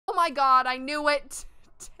my god, I knew it.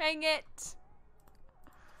 Dang it.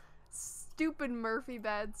 Stupid Murphy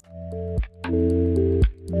beds. Hello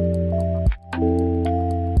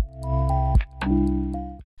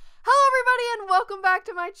everybody and welcome back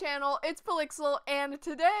to my channel. It's Polixel and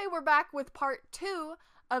today we're back with part 2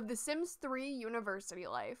 of The Sims 3 University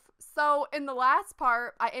Life. So in the last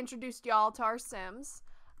part, I introduced y'all to our Sims.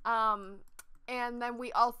 And then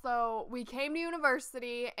we came to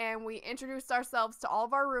university and we introduced ourselves to all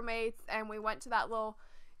of our roommates and we went to that little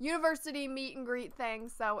university meet and greet thing.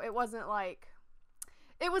 So it wasn't like,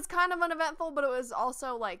 it was kind of uneventful, but it was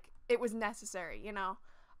also like, it was necessary, you know?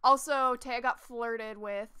 Also, Taya got flirted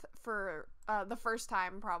with for the first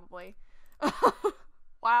time, probably.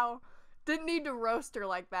 Wow. Didn't need to roast her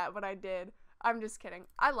like that, but I did. I'm just kidding.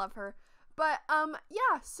 I love her. But,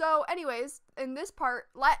 yeah, so anyways, in this part,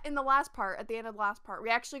 in the last part, at the end of the last part, we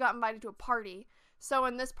actually got invited to a party. So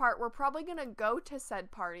in this part, we're probably gonna go to said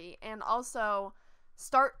party and also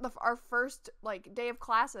start our first, like, day of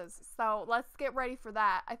classes. So let's get ready for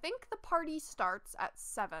that. I think the party starts at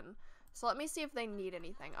 7. So let me see if they need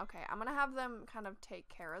anything. Okay, I'm gonna have them kind of take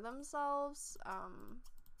care of themselves.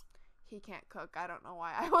 He can't cook. I don't know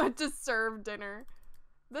why I went to serve dinner.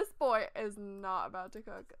 This boy is not about to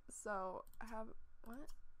cook. So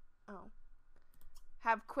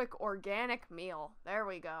have quick organic meal. There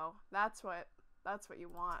we go. That's what you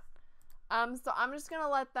want. So I'm just gonna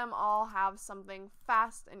let them all have something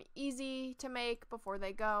fast and easy to make before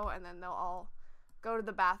they go, and then they'll all go to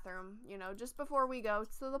the bathroom, you know, just before we go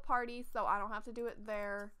to the party, so I don't have to do it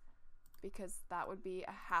there because that would be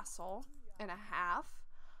a hassle and a half.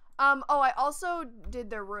 Oh, I also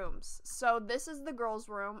did their rooms. So this is the girls'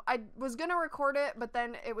 room. I was gonna record it, but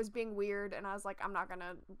then it was being weird and I was like, I'm not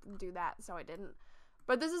gonna do that, so I didn't.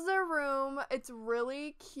 But this is their room. It's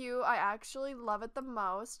really cute. I actually love it the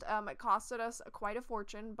most. It costed us quite a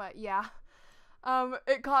fortune, but yeah.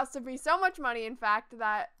 It costed me so much money, in fact,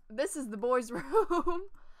 that this is the boys' room.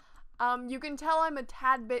 You can tell I'm a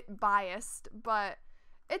tad bit biased, but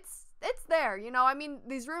it's there, you know? I mean,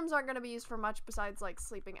 these rooms aren't gonna be used for much besides, like,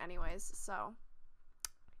 sleeping anyways, so.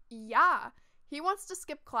 Yeah. He wants to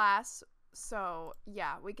skip class, so,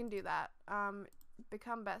 yeah, we can do that.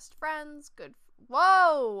 Become best friends. Good.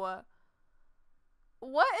 Whoa!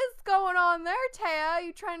 What is going on there, Taya?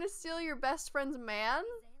 You trying to steal your best friend's man?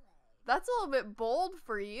 That's a little bit bold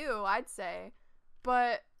for you, I'd say.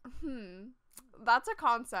 But, that's a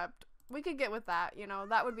concept. We could get with that, you know?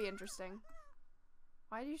 That would be interesting.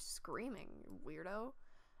 Why are you screaming, you weirdo?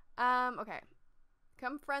 Okay.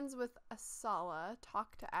 Become friends with Asala.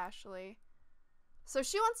 Talk to Ashley. So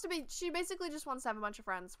she basically just wants to have a bunch of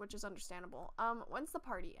friends, which is understandable. When's the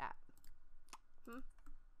party at?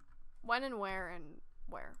 When and where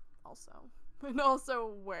also. And also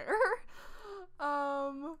where?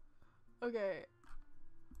 Okay.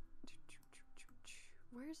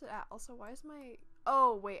 Where is it at? Also, why is my...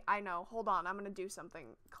 Oh, wait, I know. Hold on. I'm gonna do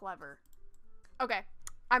something clever. Okay,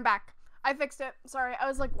 I'm back. I fixed it. Sorry, I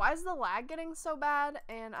was like, why is the lag getting so bad?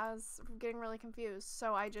 And I was getting really confused.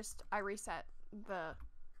 So I reset the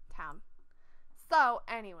town. So,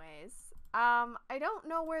 anyways, I don't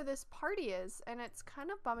know where this party is, and it's kind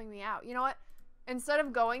of bumming me out. You know what? Instead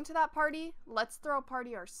of going to that party, let's throw a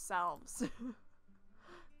party ourselves.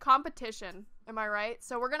 Competition, am I right?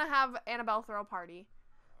 So we're gonna have Annabelle throw a party.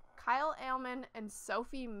 Kyle Ailman and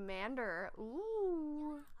Sophie Mander.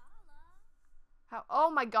 Ooh. How?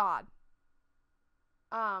 Oh my god.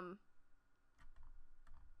 I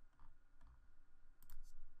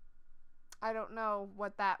don't know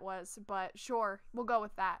what that was, but sure, we'll go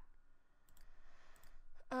with that.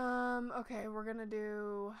 Okay, we're gonna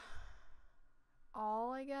do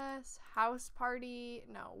all, I guess. House party.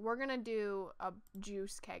 No, we're gonna do a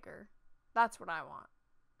juice kegger. That's what I want.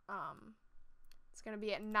 It's gonna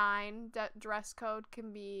be at 9. Dress code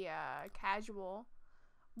can be casual.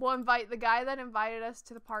 We'll invite the guy that invited us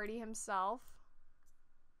to the party himself.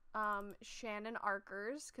 Shannon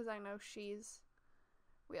Arkers, because I know she's...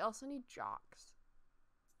 We also need jocks.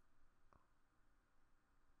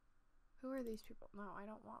 Who are these people? No, I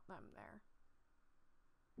don't want them there.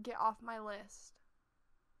 Get off my list.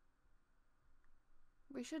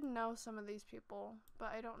 We should know some of these people,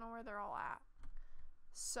 but I don't know where they're all at.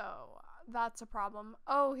 So, that's a problem.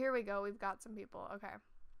 Oh, here we go. We've got some people. Okay.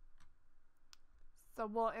 So,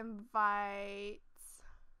 we'll invite...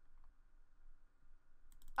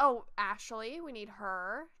 Oh, Ashley. We need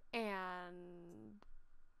her. And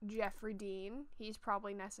Jeffrey Dean. He's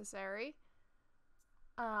probably necessary.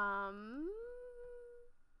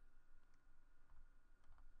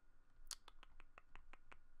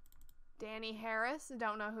 Danny Harris.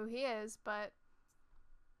 Don't know who he is, but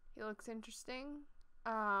He looks interesting.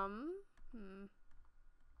 I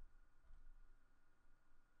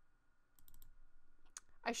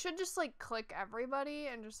should just, like, click everybody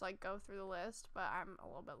and just, like, go through the list, but I'm a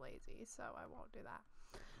little bit lazy, so I won't do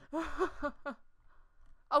that.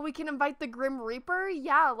 Oh, we can invite the Grim Reaper?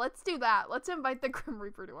 Yeah, let's do that. Let's invite the Grim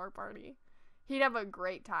Reaper to our party. He'd have a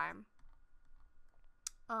great time.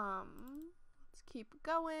 Let's keep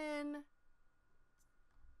going.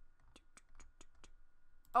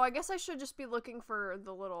 Oh, I guess I should just be looking for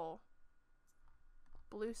the little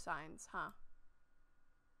blue signs, huh?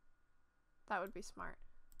 That would be smart.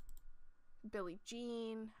 Billie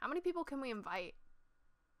Jean. How many people can we invite?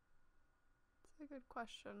 That's a good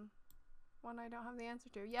question. One I don't have the answer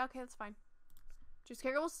to. Yeah, okay, that's fine. Juice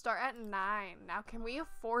Kegger will start at 9. Now, can we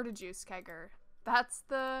afford a Juice Kegger? That's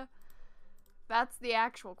the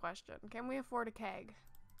actual question. Can we afford a keg?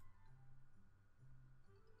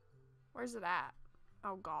 Where's it at?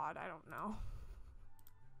 Oh god, I don't know.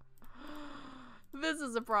 This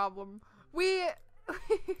is a problem.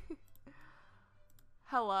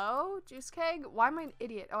 Hello? Juice Keg? Why am I an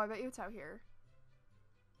idiot? Oh, I bet you it's out here.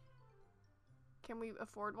 Can we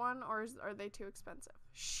afford one, or are they too expensive?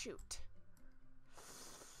 Shoot.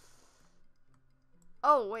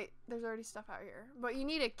 Oh, wait. There's already stuff out here. But you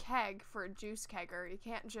need a keg for a Juice Kegger. You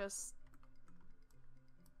can't just...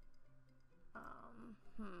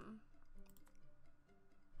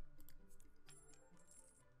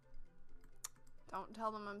 Don't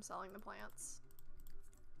tell them I'm selling the plants.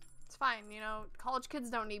 It's fine, you know, college kids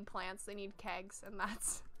don't need plants, they need kegs, and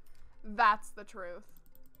that's the truth.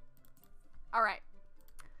 Alright.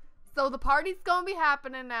 So the party's gonna be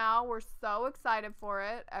happening now. We're so excited for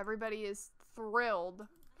it. Everybody is thrilled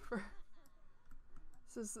for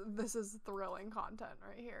this is thrilling content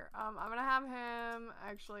right here. I'm gonna have him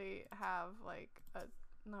actually have like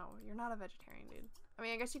no, you're not a vegetarian, dude. I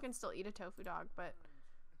mean, I guess you can still eat a tofu dog, but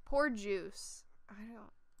pour juice. I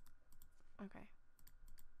don't. Okay.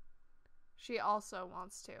 She also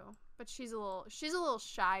wants to, but she's a little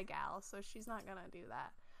shy gal, so she's not gonna do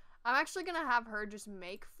that. I'm actually gonna have her just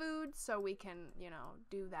make food so we can, you know,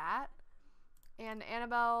 do that. And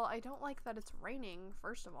Annabelle, I don't like that it's raining,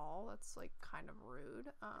 first of all. That's like kind of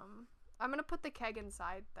rude. I'm gonna put the keg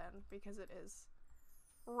inside then because it is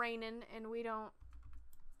raining and we don't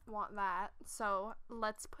want that. So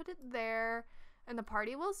let's put it there. And the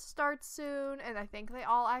party will start soon, and I think they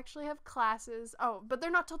all actually have classes. Oh, but they're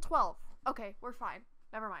not till 12. Okay, we're fine.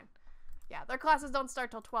 Never mind. Yeah, their classes don't start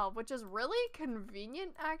till 12, which is really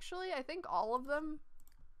convenient, actually. I think all of them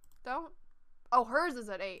don't. Oh, hers is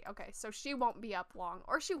at 8. Okay, so she won't be up long.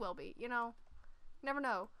 Or she will be, you know. Never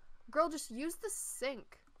know. Girl, just use the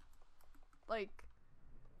sink. Like,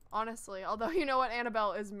 honestly. Although, you know what?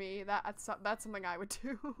 Annabelle is me. That's something I would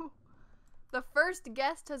do. The first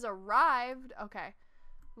guest has arrived. Okay.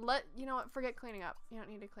 You know what? Forget cleaning up. You don't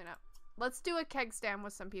need to clean up. Let's do a keg stand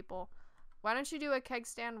with some people. Why don't you do a keg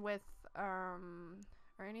stand with, are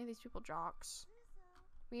any of these people jocks?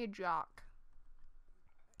 We need a jock.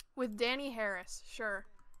 With Danny Harris. Sure.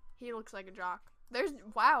 He looks like a jock.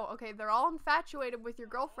 Wow. Okay. They're all infatuated with your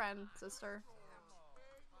girlfriend, sister.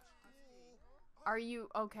 Are you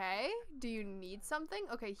okay? Do you need something?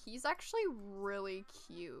 Okay, he's actually really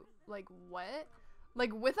cute. Like, what?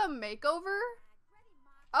 Like, with a makeover?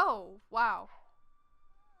 Oh, wow.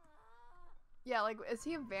 Yeah, like, is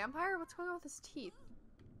he a vampire? What's going on with his teeth?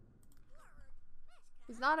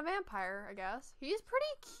 He's not a vampire, I guess. He's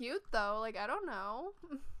pretty cute, though. Like, I don't know.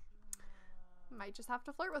 Might just have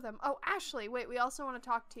to flirt with him. Oh, Ashley, wait, we also want to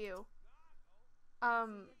talk to you.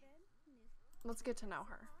 Let's get to know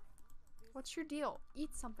her. What's your deal?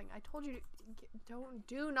 Eat something. I told you to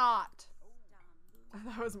do not.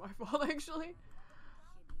 That was my fault, actually.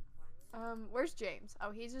 Where's James?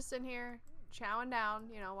 Oh, he's just in here chowing down,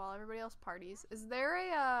 you know, while everybody else parties. Is there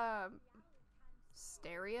a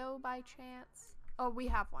stereo by chance? Oh, we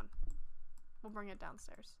have one. We'll bring it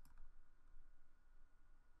downstairs.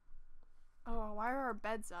 Oh, why are our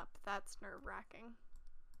beds up? That's nerve-wracking.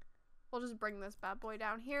 We'll just bring this bad boy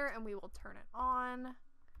down here and we will turn it on.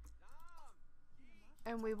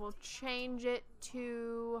 And we will change it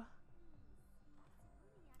to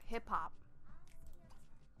hip-hop.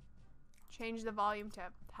 Change the volume to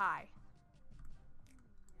high.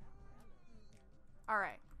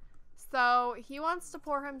 Alright. So, he wants to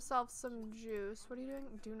pour himself some juice. What are you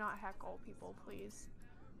doing? Do not heckle people, please.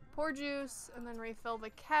 Pour juice, and then refill the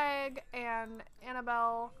keg. And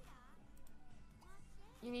Annabelle,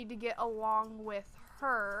 you need to get along with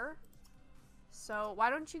her. So why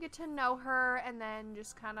don't you get to know her and then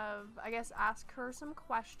just kind of, I guess, ask her some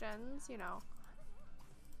questions, you know.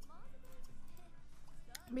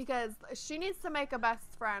 Because she needs to make a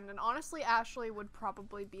best friend, and honestly, Ashley would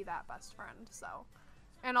probably be that best friend, so.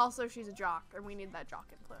 And also, she's a jock, and we need that jock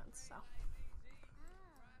influence, so.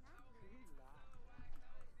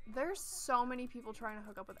 There's so many people trying to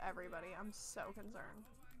hook up with everybody. I'm so concerned.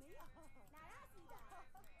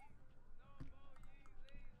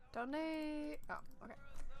 Donate. Oh, okay.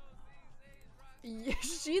 Yeah,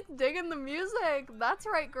 she's digging the music. That's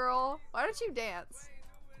right, girl. Why don't you dance?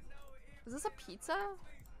 Is this a pizza?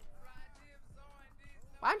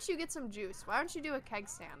 Why don't you get some juice? Why don't you do a keg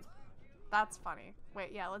stand? That's funny.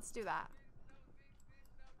 Wait, yeah, let's do that.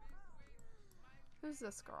 Who's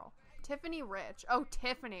this girl? Tiffany Rich. Oh,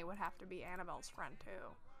 Tiffany would have to be Annabelle's friend,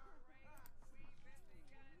 too.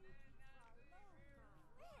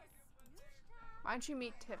 Why don't you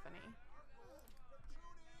meet Tiffany?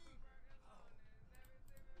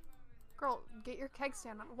 Girl, get your keg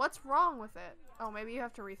stand on. What's wrong with it? Oh, maybe you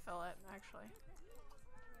have to refill it, actually.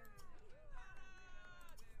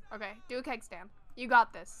 Okay, do a keg stand. You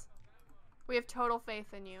got this. We have total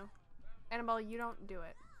faith in you. Annabelle, you don't do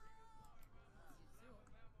it.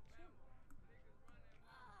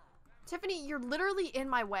 Tiffany, you're literally in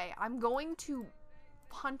my way. I'm going to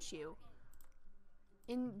punch you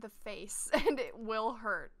in the face, and it will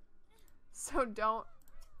hurt. So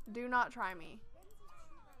do not try me.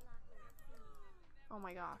 Oh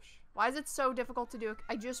my gosh. Why is it so difficult to do?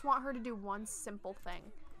 I just want her to do one simple thing.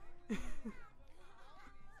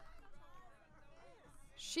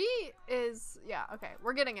 She is, yeah, okay,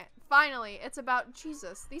 we're getting it. Finally, it's about,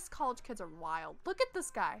 Jesus, these college kids are wild. Look at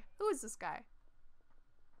this guy. Who is this guy?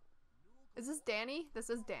 Is this Danny? This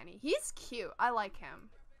is Danny. He's cute. I like him.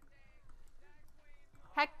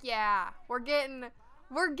 Heck yeah. We're getting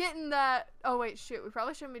that. Oh wait, shoot. We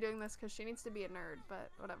probably shouldn't be doing this because she needs to be a nerd,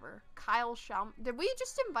 but whatever. Kyle Schaum. Did we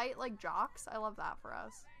just invite like jocks? I love that for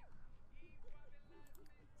us.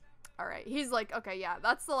 Alright, he's like, okay, yeah,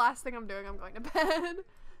 that's the last thing I'm doing. I'm going to bed.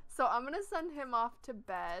 So I'm gonna send him off to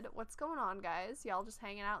bed. What's going on, guys? Y'all just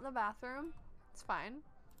hanging out in the bathroom? It's fine.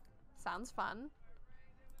 Sounds fun.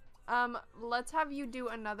 Let's have you do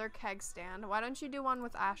another keg stand. Why don't you do one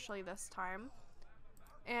with Ashley this time?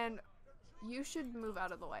 And you should move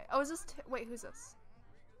out of the way. Oh, is this, wait, who's this?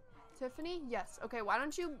 Tiffany? Yes. Okay, why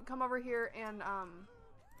don't you come over here and,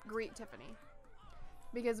 greet Tiffany?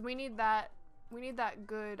 Because we need that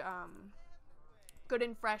good, good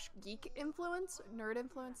and fresh geek influence. Nerd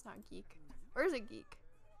influence, not geek. Or is it geek?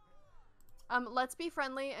 Let's be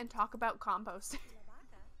friendly and talk about composting.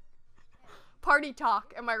 Party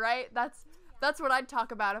talk, am I right? That's what I'd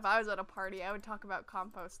talk about if I was at a party. I would talk about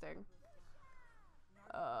composting.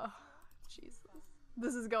 Jesus.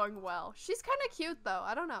 This is going well. She's kind of cute, though.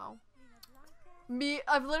 I don't know.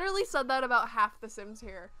 I've literally said that about half the Sims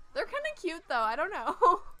here. They're kind of cute, though. I don't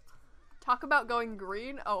know. Talk about going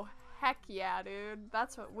green? Oh, heck yeah, dude.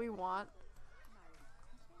 That's what we want.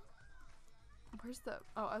 Where's the...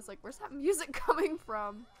 Oh, I was like, where's that music coming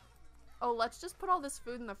from? Oh, let's just put all this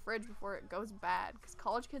food in the fridge before it goes bad. Because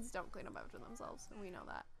college kids don't clean up after themselves. And we know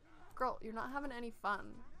that. Girl, you're not having any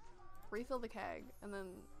fun. Refill the keg. And then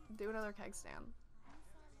do another keg stand.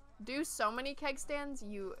 Do so many keg stands,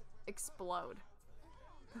 you explode.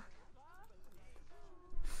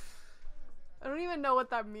 I don't even know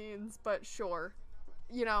what that means, but sure.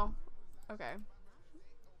 You know. Okay.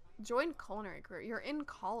 Join culinary career. You're in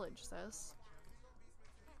college, sis.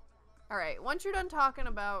 Alright, once you're done talking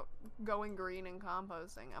about going green and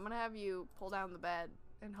composting, I'm gonna have you pull down the bed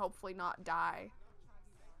and hopefully not die.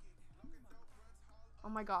 Oh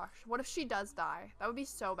my gosh. What if she does die? That would be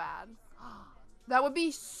so bad. That would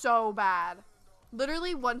be so bad.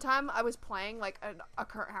 Literally, one time I was playing, like, a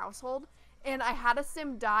current household, and I had a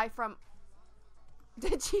sim die from...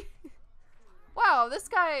 Did she? Wow, this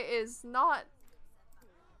guy is not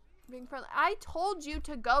being friendly. I told you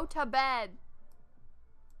to go to bed.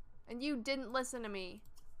 And you didn't listen to me.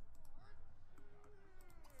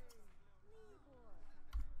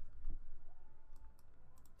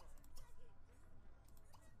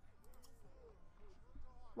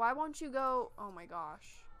 Why won't you go? Oh my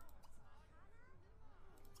gosh.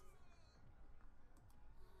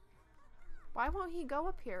 Why won't he go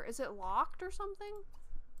up here? Is it locked or something?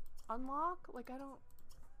 Unlock? Like, I don't...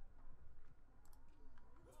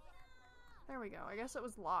 There we go. I guess it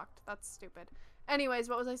was locked. That's stupid. Anyways,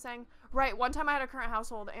 what was I saying? Right, one time I had a current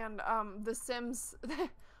household and, the Sims...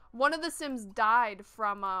 one of the Sims died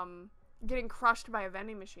from, getting crushed by a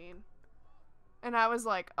vending machine. And I was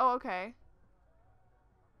like, oh, okay.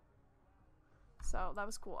 So, that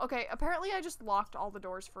was cool. Okay, apparently I just locked all the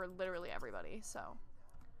doors for literally everybody, so...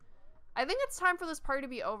 I think it's time for this party to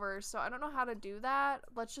be over, so I don't know how to do that.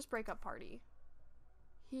 Let's just break up party.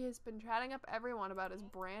 He has been chatting up everyone about his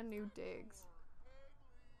brand new digs.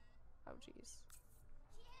 Oh, jeez.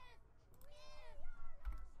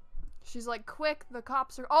 She's like, quick, the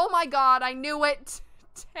cops are— oh my god, I knew it!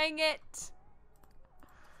 Dang it!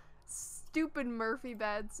 Stupid Murphy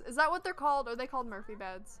beds. Is that what they're called? Are they called Murphy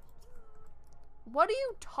beds? What are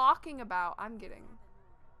you talking about? I'm getting...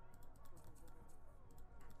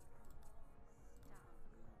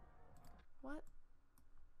 what?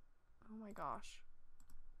 Oh my gosh.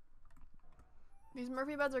 These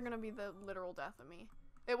Murphy beds are gonna be the literal death of me.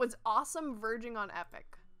 It was awesome verging on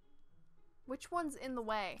epic. Which one's in the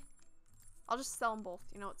way? I'll just sell them both.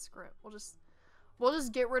 You know what? Screw it. We'll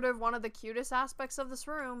just get rid of one of the cutest aspects of this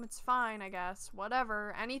room. It's fine, I guess.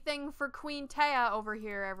 Whatever. Anything for Queen Taya over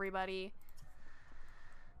here, everybody.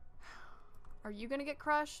 Are you gonna get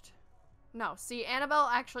crushed? No. See, Annabelle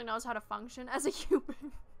actually knows how to function as a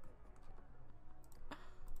human.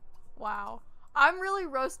 Wow. I'm really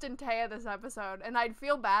roasting Taya this episode, and I'd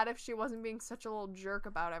feel bad if she wasn't being such a little jerk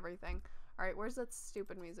about everything. Alright, where's that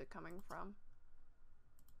stupid music coming from?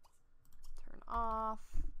 Turn off.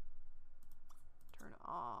 Turn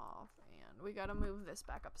off. And we gotta move this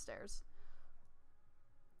back upstairs.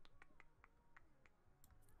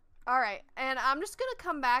 Alright, and I'm just gonna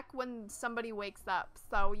come back when somebody wakes up.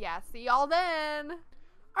 So yeah, see y'all then!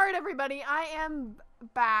 Alright everybody, I am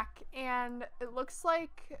back, and it looks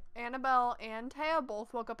like Annabelle and Taya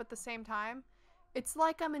both woke up at the same time. It's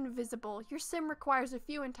like I'm invisible. Your sim requires a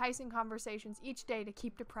few enticing conversations each day to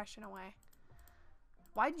keep depression away.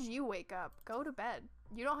 Why did you wake up? Go to bed.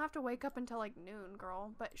 You don't have to wake up until like noon,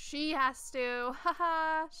 girl. But she has to.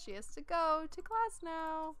 Haha. She has to go to class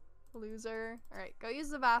now. Loser. Alright, go use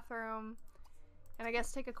the bathroom. And I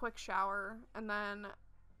guess take a quick shower. And then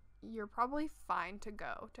you're probably fine to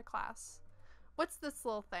go to class. What's this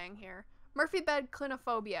little thing here? Murphy bed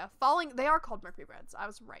clinophobia. Falling. They are called Murphy beds. I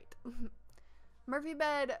was right. Murphy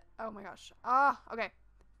bed. Oh my gosh. Okay.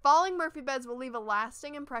 Falling Murphy beds will leave a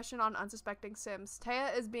lasting impression on unsuspecting Sims.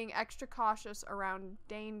 Taya is being extra cautious around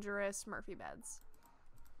dangerous Murphy beds.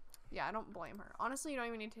 Yeah, I don't blame her. Honestly, you don't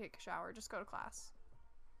even need to take a shower. Just go to class.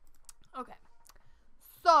 Okay.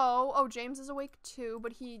 So, oh, James is awake too,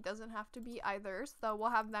 but he doesn't have to be either. So we'll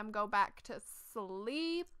have them go back to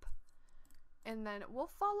sleep. And then we'll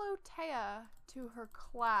follow Taya to her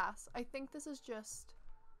class. I think this is just,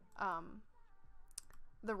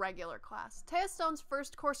 the regular class. Taya Stone's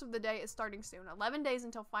first course of the day is starting soon. 11 days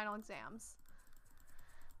until final exams.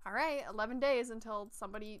 Alright, 11 days until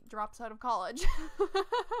somebody drops out of college.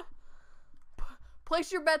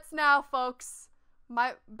 Place your bets now, folks.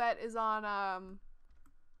 My bet is on,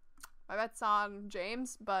 my bet's on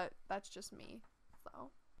James, but that's just me,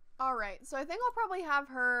 so. Alright, so I think I'll probably have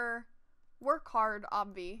her work hard,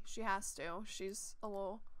 obvi. She has to. She's a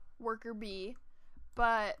little worker bee.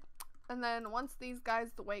 But, and then once these guys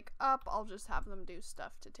wake up, I'll just have them do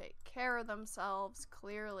stuff to take care of themselves,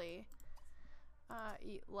 clearly.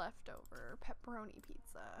 Eat leftover pepperoni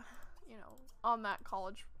pizza, you know, on that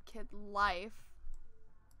college kid life.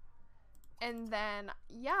 And then,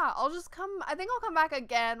 yeah, I'll just come, I think I'll come back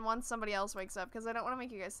again once somebody else wakes up, because I don't want to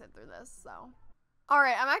make you guys sit through this, so.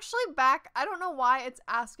 Alright, I'm actually back. I don't know why it's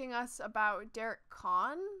asking us about Derek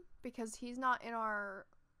Kahn, because he's not in our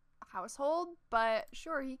household, but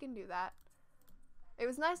sure, he can do that. It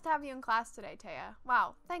was nice to have you in class today, Taya.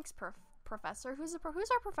 Wow, thanks, Professor. Who's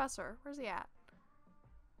our professor? Where's he at?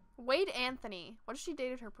 Wade Anthony. What if she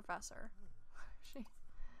dated her professor?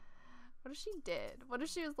 What if she did? What if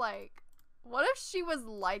she was like... What if she was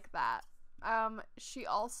like that? She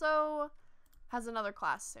also has another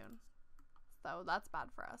class soon. So that's bad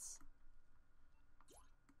for us.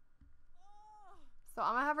 So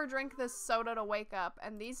I'm gonna have her drink this soda to wake up,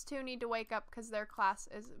 and these two need to wake up because their class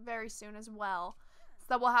is very soon as well.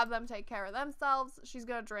 So we'll have them take care of themselves. She's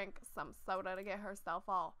gonna drink some soda to get herself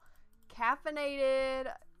all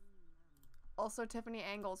caffeinated. Also, Tiffany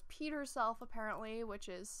Angles peed herself, apparently, which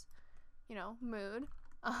is, you know, mood.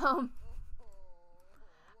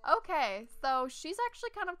 Okay, so she's actually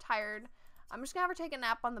kind of tired. I'm just gonna have her take a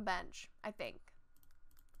nap on the bench, I think.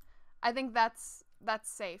 I think that's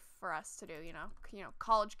safe for us to do, you know,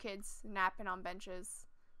 college kids napping on benches.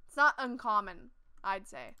 It's not uncommon, I'd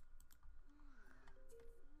say.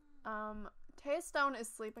 Taya Stone is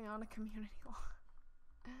sleeping on a community lawn.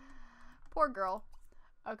 Poor girl.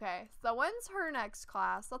 Okay, so when's her next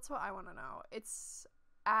class? That's what I want to know. It's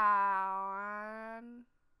oh,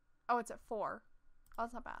 it's at 4. Oh,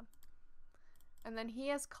 that's not bad. And then he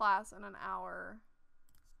has class in an hour.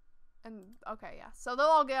 And, okay, yeah. So they'll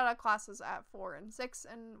all get out of classes at 4 and 6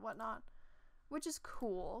 and whatnot. which is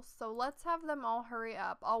cool. So let's have them all hurry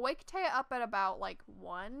up. I'll wake Taya up at about like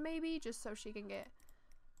 1 maybe, just so she can get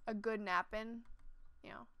a good nap in.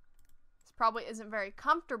 You know, this probably isn't very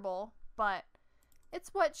comfortable, but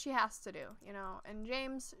it's what she has to do, you know. And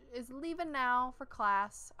James is leaving now for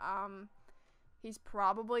class. He's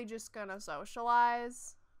probably just gonna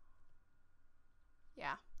socialize.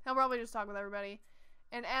 Yeah, he'll probably just talk with everybody.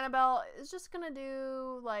 And Annabelle is just gonna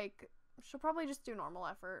do, like, she'll probably just do normal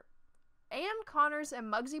effort. Ann Connors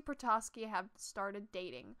and Muggsy Protosky have started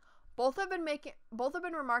dating. Both have been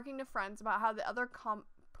remarking to friends about how the other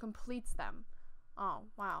completes them. Oh,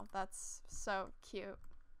 wow, that's so cute.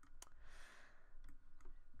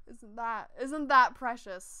 Isn't that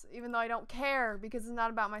precious? Even though I don't care because it's not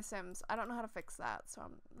about my Sims. I don't know how to fix that, so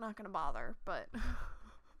I'm not gonna bother, but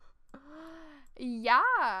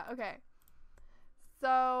yeah, okay.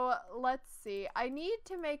 So, let's see. I need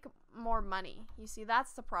to make more money. You see,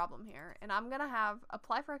 that's the problem here. And I'm gonna have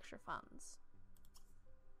apply for extra funds.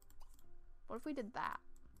 What if we did that?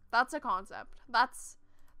 That's a concept. That's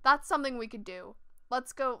something we could do.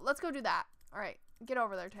 Let's go do that. Alright, get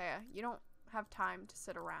over there, Taya. You don't have time to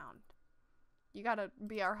sit around. You gotta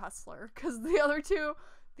be our hustler, because the other two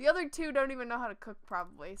don't even know how to cook,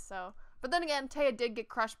 probably, so. But then again, Taya did get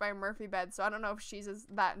crushed by a Murphy bed, so I don't know if she's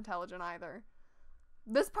that intelligent either.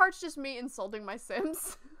 This part's just me insulting my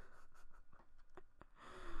Sims.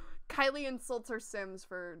 Kylie insults her Sims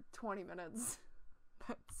for 20 minutes.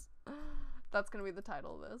 That's gonna be the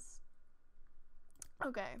title of this.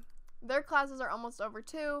 Okay. Their classes are almost over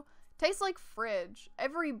too. Tastes like fridge.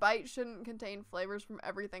 Every bite shouldn't contain flavors from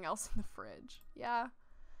everything else in the fridge. Yeah.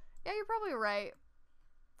 Yeah, you're probably right.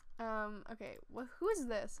 Okay. Well, who is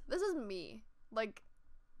this? This is me. Like,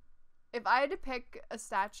 if I had to pick a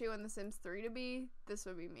statue in The Sims 3 to be, this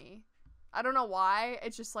would be me. I don't know why.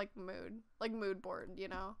 It's just like mood. Like mood board, you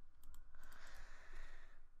know?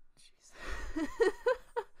 Jeez.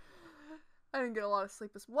 I didn't get a lot of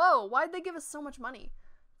sleep. Whoa, why'd they give us so much money?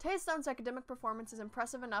 Taya Stone's academic performance is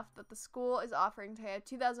impressive enough that the school is offering Taya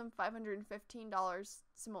 $2,515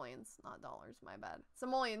 simoleons, not dollars, my bad,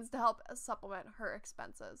 simoleons to help supplement her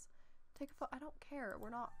expenses. Take a photo. I don't care. We're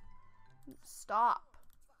not. Stop.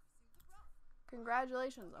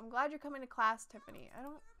 Congratulations. I'm glad you're coming to class, Tiffany. I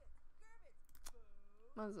don't.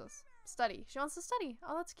 What is this? Study. She wants to study.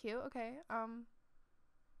 Oh, that's cute. Okay.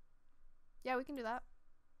 Yeah, we can do that.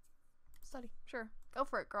 Study. Sure. Go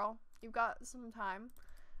for it, girl. You've got some time.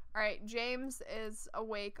 Alright, James is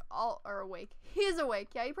awake. He's awake.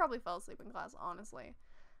 Yeah, he probably fell asleep in class, honestly.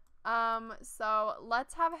 So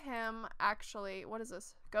let's have him actually, what is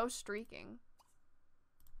this? Go streaking.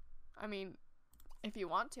 I mean, if you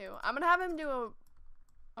want to. I'm gonna have him do a,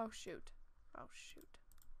 oh shoot. Oh shoot.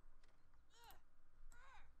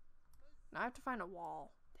 Now I have to find a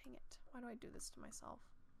wall. Dang it. Why do I do this to myself?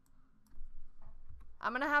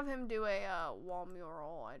 I'm gonna have him do a wall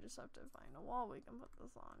mural. I just have to find a wall we can put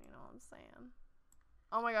this on, you know what I'm saying?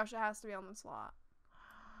 Oh my gosh, it has to be on the slot.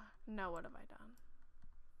 No, what have I done?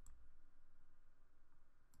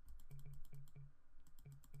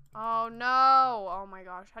 Oh no! Oh my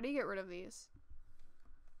gosh, how do you get rid of these?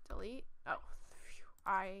 Delete? Oh, phew.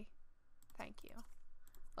 Thank you.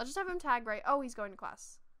 Let's just have him tag right. Oh, he's going to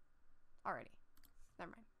class. Already. Never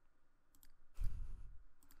mind.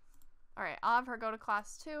 Alright, I'll have her go to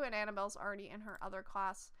class too, and Annabelle's already in her other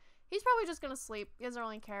class. He's probably just gonna sleep. He doesn't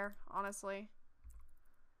really care, honestly.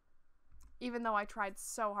 Even though I tried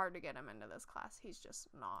so hard to get him into this class, he's just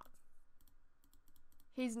not.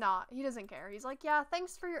 He's not. He doesn't care. He's like, yeah,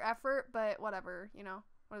 thanks for your effort, but whatever, you know.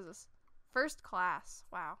 What is this? First class.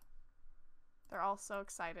 Wow. They're all so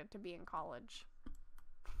excited to be in college.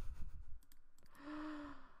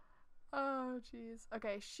 Oh, jeez.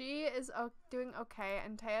 Okay, she is doing okay,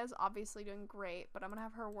 and Taya's obviously doing great, but I'm gonna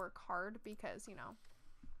have her work hard because, you know,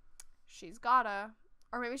 she's gotta.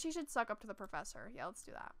 Or maybe she should suck up to the professor. Yeah, let's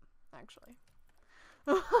do that, actually.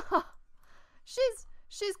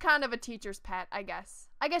 She's kind of a teacher's pet, I guess.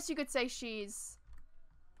 I guess you could say she is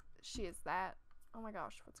that. Oh my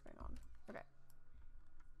gosh, what's going on? Okay.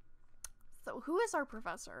 So, who is our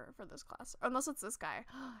professor for this class? Unless it's this guy.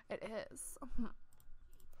 It is.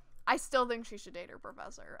 I still think she should date her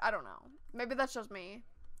professor. I don't know. Maybe that's just me.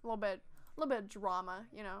 A little bit of drama,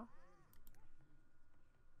 you know.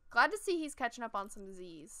 Glad to see he's catching up on some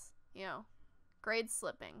Z's, you know. Grades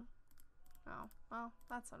slipping. Oh, well,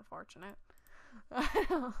 that's unfortunate. I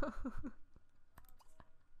don't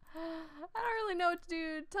really know what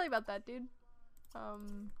to tell you about that, dude.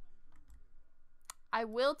 I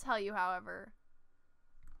will tell you, however,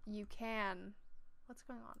 you can, what's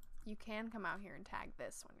going on? You can come out here and tag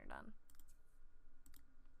this when you're done.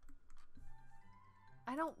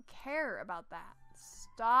 I don't care about that.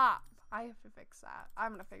 Stop. I have to fix that.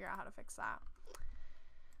 I'm gonna figure out how to fix that.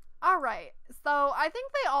 Alright, so I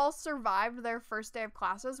think they all survived their first day of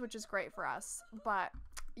classes, which is great for us. But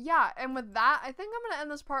yeah, and with that, I think I'm gonna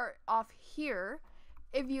end this part off here.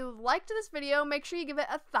 If you liked this video, make sure you give it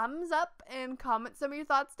a thumbs up and comment some of your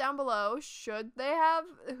thoughts down below.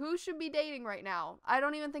 Who should be dating right now? I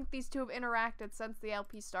don't even think these two have interacted since the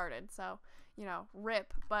LP started, so, you know,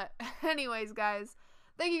 rip. But anyways, guys,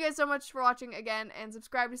 thank you guys so much for watching again, and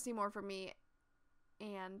subscribe to see more from me.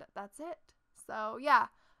 And that's it. So, yeah.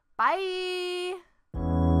 Bye!